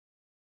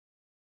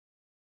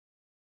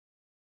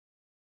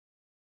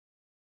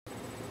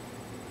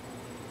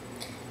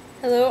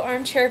Hello,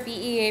 Armchair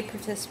BEA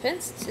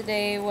participants.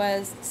 Today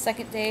was the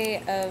second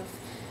day of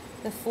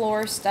the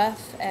floor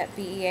stuff at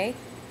BEA.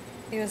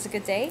 It was a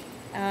good day.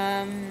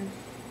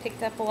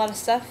 Picked up a lot of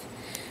stuff.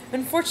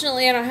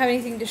 Unfortunately, I don't have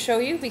anything to show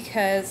you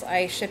because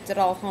I shipped it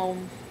all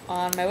home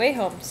on my way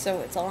home, so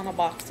it's all in a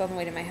box on the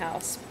way to my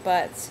house.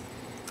 But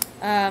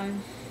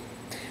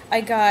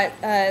I got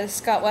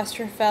Scott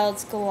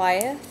Westerfeld's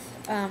Goliath.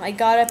 I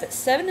got up at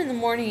 7 in the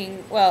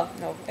morning. Well,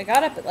 no, I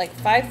got up at like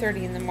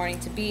 5:30 in the morning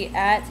to be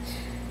at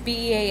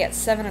BEA at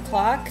 7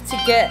 o'clock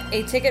to get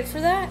a ticket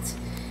for that.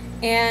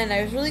 And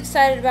I was really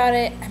excited about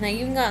it, and I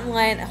even got in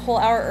line a whole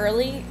hour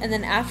early. And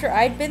then after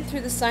I'd been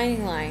through the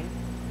signing line,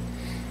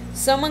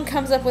 someone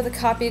comes up with a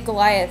copy of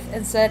Goliath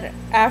and said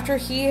after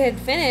he had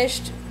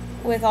finished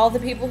with all the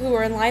people who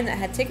were in line that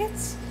had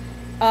tickets,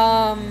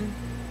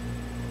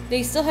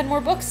 they still had more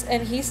books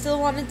and he still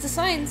wanted to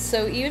sign,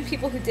 so even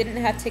people who didn't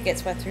have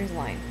tickets went through his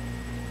line.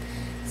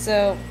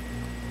 So,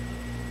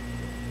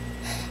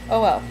 oh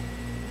well.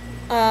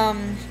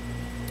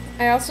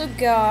 I also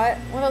got,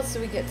 what else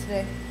did we get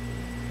today?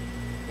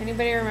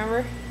 Anybody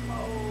remember?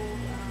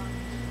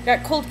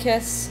 Got Cold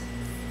Kiss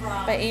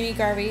by Amy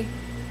Garvey.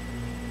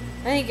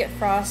 I didn't get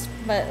Frost,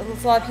 but a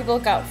lot of people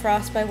got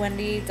Frost by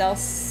Wendy Del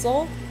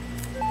Sol.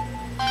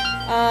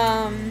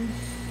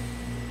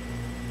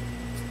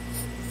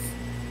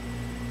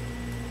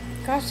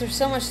 Gosh, there's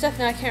so much stuff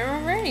now, I can't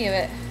remember any of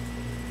it.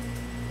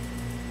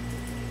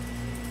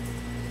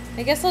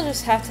 I guess I'll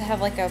just have to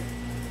have like a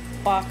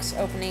box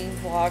opening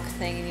vlog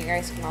thing and you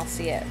guys can all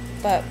see it.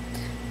 But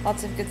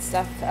lots of good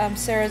stuff.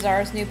 Sarah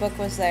Zar's new book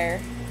was there.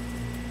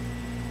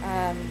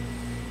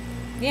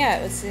 Yeah,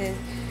 it was a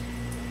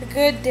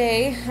good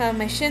day.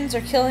 My shins are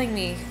killing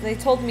me. They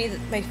told me that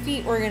my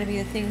feet were going to be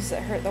the things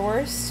that hurt the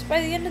worst by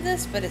the end of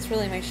this, but it's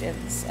really my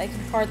shins. I can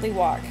hardly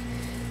walk.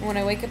 And when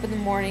I wake up in the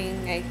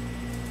morning, I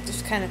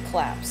just kind of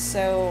collapse.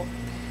 So,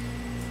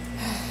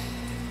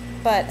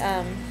 but,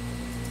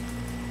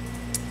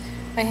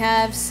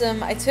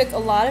 I took a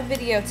lot of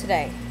video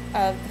today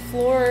of the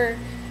floor,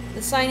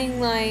 the signing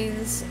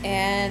lines,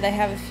 and I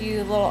have a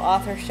few little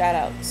author shout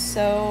outs.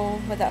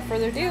 So, without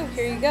further ado,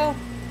 here you go.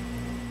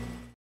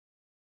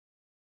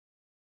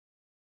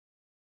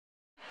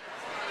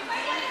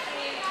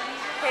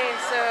 Okay,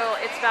 so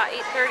it's about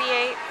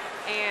 8:38,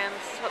 and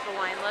this is what the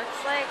line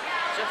looks like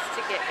just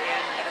to get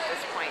in at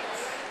this point.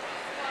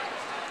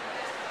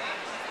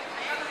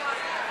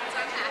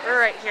 We're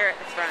right here at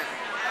the front.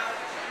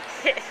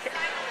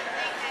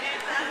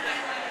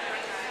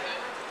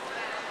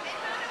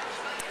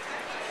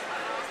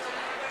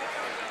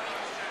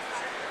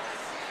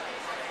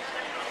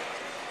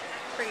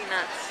 Pretty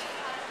nuts.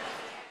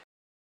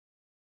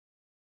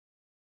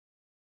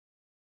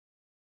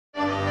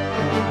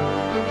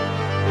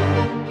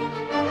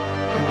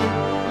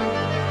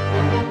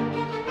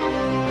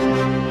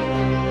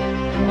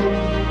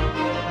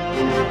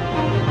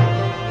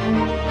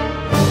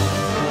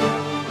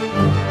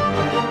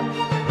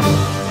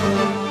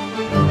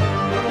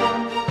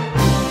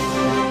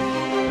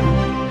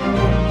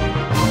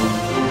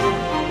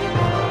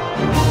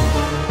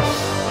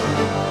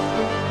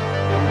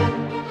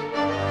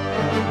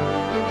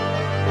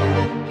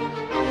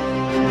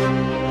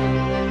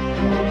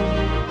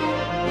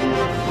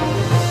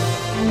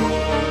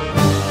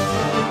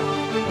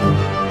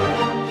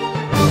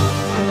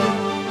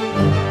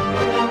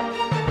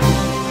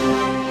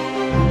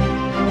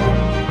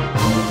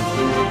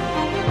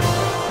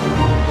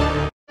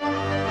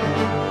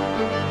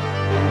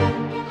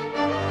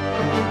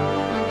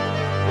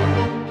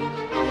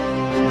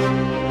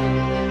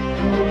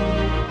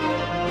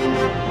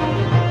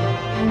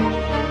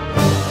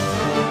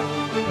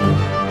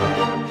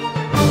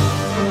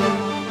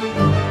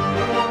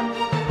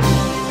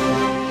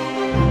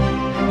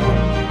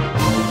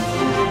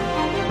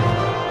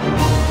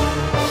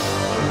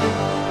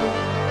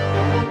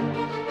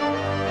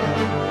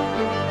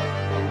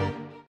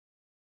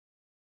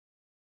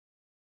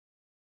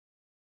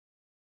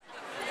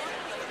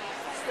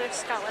 There's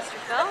Scott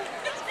Westerfeld.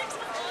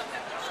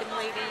 Been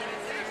waiting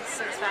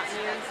since about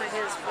noon for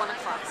his 1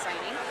 o'clock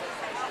signing.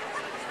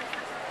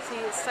 So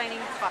he is signing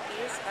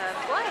copies of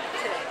Goliath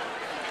today.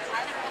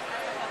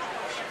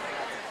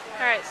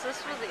 Alright, so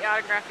this is what the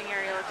autographing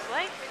area looks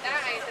like.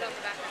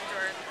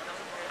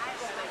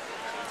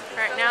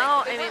 Alright,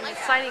 now I'm in the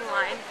signing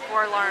line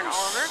for Lauren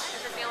Oliver.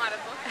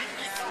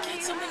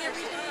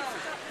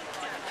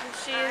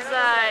 She's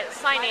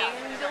signing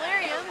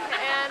Delirium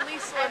and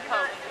Lisa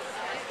Pope.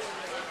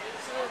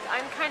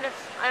 I'm kind of,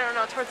 I don't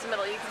know, towards the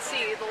middle. You can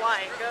see the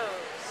line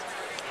goes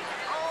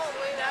all the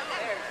way down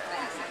there.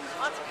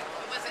 Lots of people.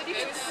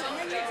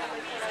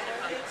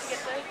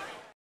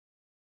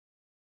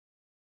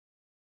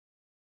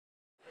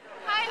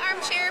 Hi,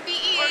 Armchair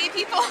BEA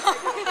people.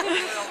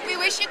 We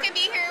wish you could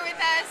be here with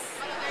us.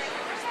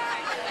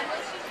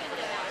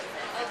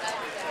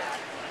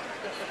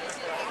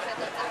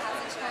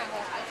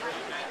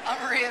 I'm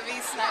Maria V.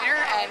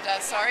 Snyder,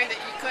 and sorry that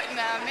you couldn't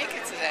make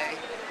it today.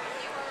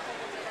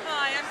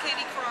 Hi, I'm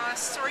Katie Cross.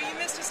 Sorry you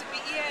missed us at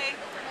BEA.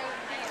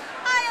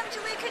 Hi, Hi, I'm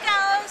Julie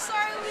Kagawa.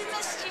 Sorry we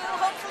missed you.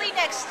 Hopefully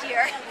next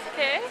year.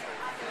 Okay.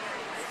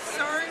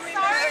 Sorry we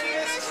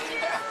missed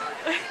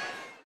you.